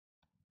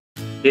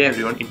Hey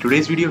everyone, in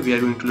today's video we are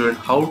going to learn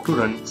how to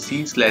run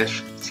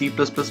C/C++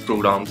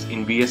 programs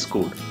in VS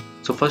Code.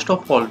 So first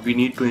of all, we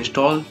need to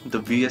install the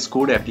VS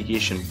Code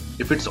application.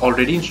 If it's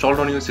already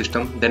installed on your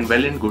system, then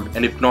well and good,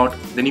 and if not,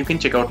 then you can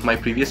check out my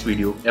previous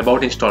video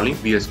about installing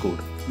VS Code.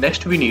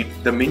 Next we need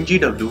the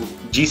MinGW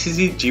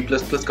GCC G++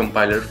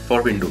 compiler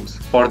for Windows.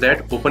 For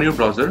that, open your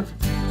browser,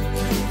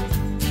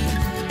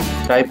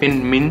 type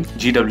in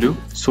MinGW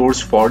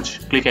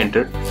SourceForge, click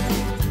enter,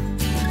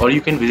 or you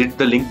can visit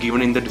the link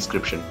given in the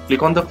description.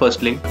 Click on the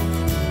first link.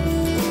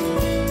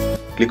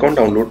 Click on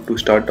download to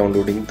start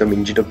downloading the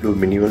MinGW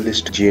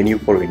minimalist GNU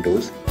for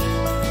Windows.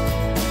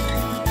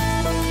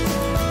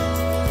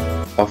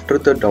 After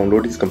the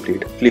download is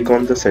complete, click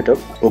on the setup,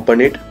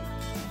 open it,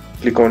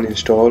 click on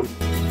install,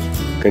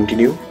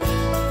 continue,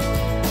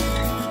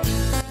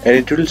 and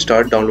it will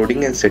start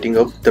downloading and setting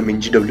up the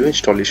MinGW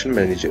installation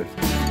manager.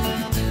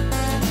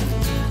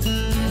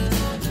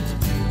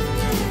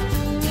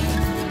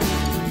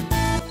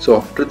 So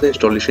after the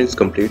installation is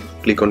complete,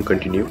 click on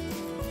continue,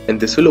 and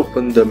this will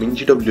open the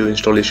MinGW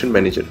installation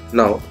manager.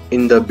 Now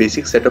in the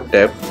basic setup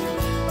tab,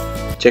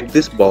 check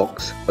this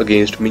box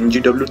against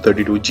MinGW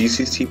 32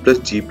 GCC plus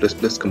G++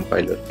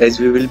 compiler, as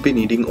we will be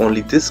needing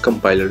only this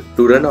compiler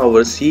to run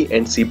our C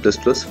and C++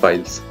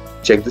 files.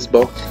 Check this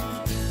box,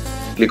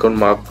 click on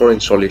mark for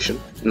installation.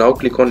 Now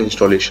click on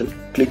installation,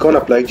 click on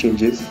apply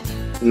changes.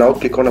 Now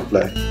click on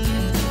apply.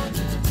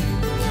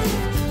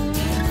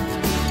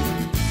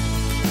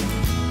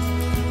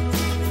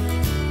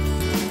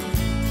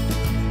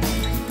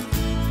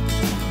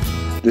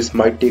 This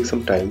might take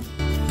some time.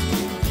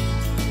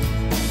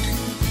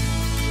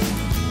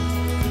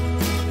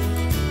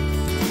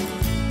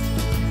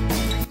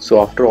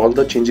 So after all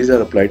the changes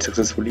are applied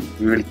successfully,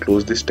 we will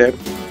close this tab.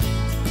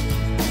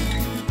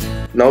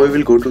 Now we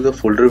will go to the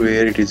folder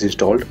where it is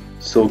installed.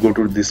 So go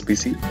to this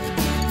PC,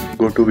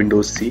 go to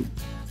Windows C,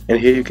 and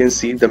here you can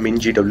see the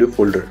MinGW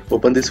folder.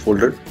 Open this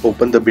folder,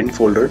 open the bin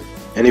folder,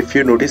 and if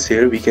you notice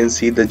here, we can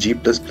see the G++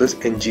 and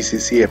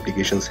GCC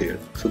applications here.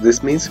 So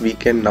this means we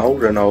can now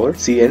run our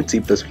C and C++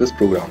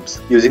 programs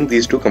using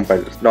these two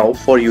compilers. Now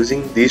for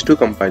using these two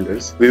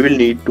compilers, we will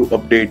need to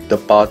update the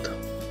path.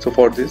 So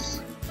for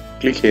this,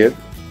 click here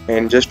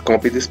and just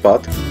copy this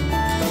path.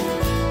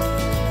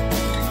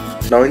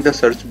 Now in the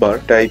search bar,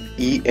 type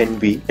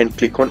env and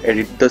click on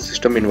edit the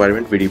system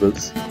environment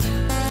variables.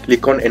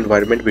 Click on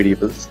environment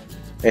variables,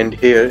 and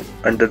here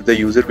under the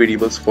user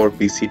variables for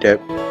PC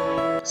tab,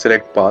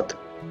 select path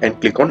and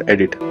click on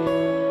edit.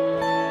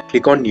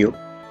 Click on new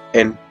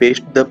and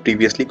paste the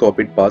previously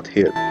copied path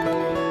here.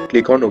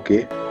 Click on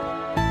OK.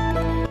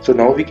 So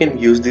now we can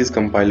use these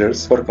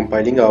compilers for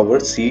compiling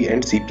our C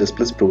and C++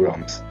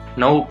 programs.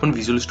 Now open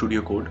Visual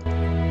Studio Code.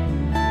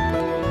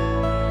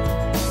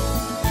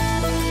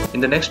 In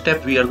the next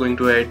step, we are going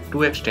to add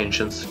two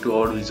extensions to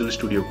our Visual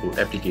Studio Code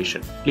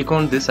application. Click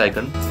on this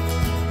icon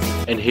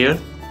and here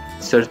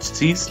search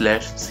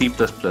C/C++.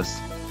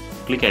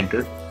 Click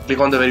enter. Click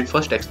on the very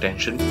first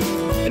extension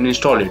and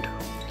install it.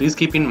 Please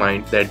keep in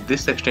mind that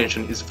this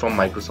extension is from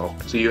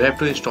Microsoft, so you have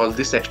to install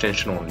this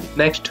extension only.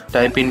 Next,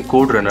 type in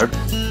code runner,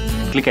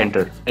 click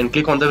enter, and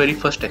click on the very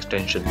first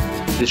extension.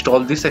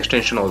 Install this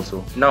extension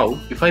also. Now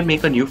if I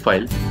make a new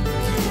file,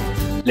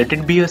 let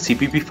it be a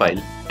CPP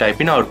file. Type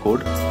in our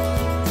code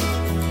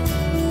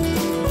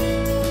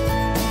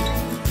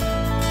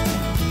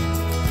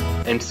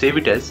and save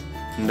it as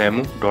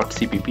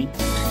demo.cpp,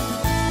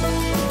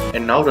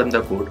 and now run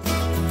the code.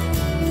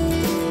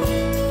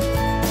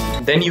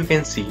 Then you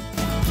can see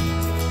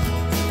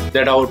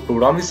that our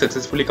program is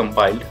successfully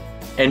compiled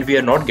and we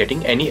are not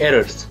getting any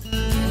errors.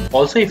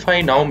 Also, if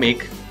I now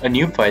make a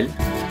new file,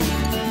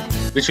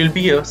 which will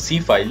be a C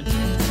file,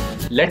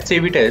 let's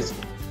save it as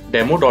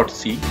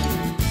demo.c,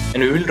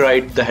 and we will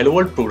write the hello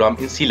world program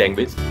in C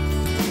language.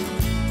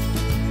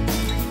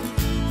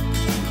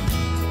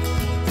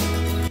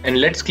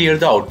 And let's clear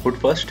the output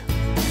first.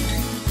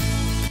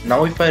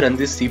 Now if I run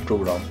this C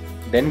program,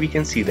 then we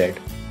can see that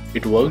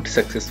it worked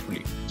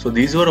successfully. So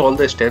these were all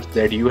the steps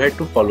that you had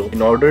to follow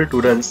in order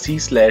to run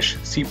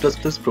C/C++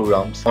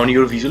 programs on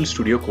your Visual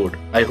Studio Code.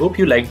 I hope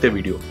you liked the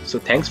video. So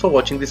thanks for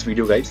watching this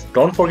video, guys.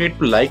 Don't forget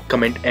to like,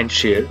 comment and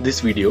share this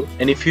video.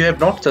 And if you have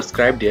not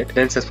subscribed yet,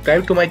 then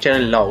subscribe to my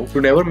channel now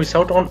to never miss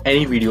out on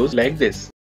any videos like this.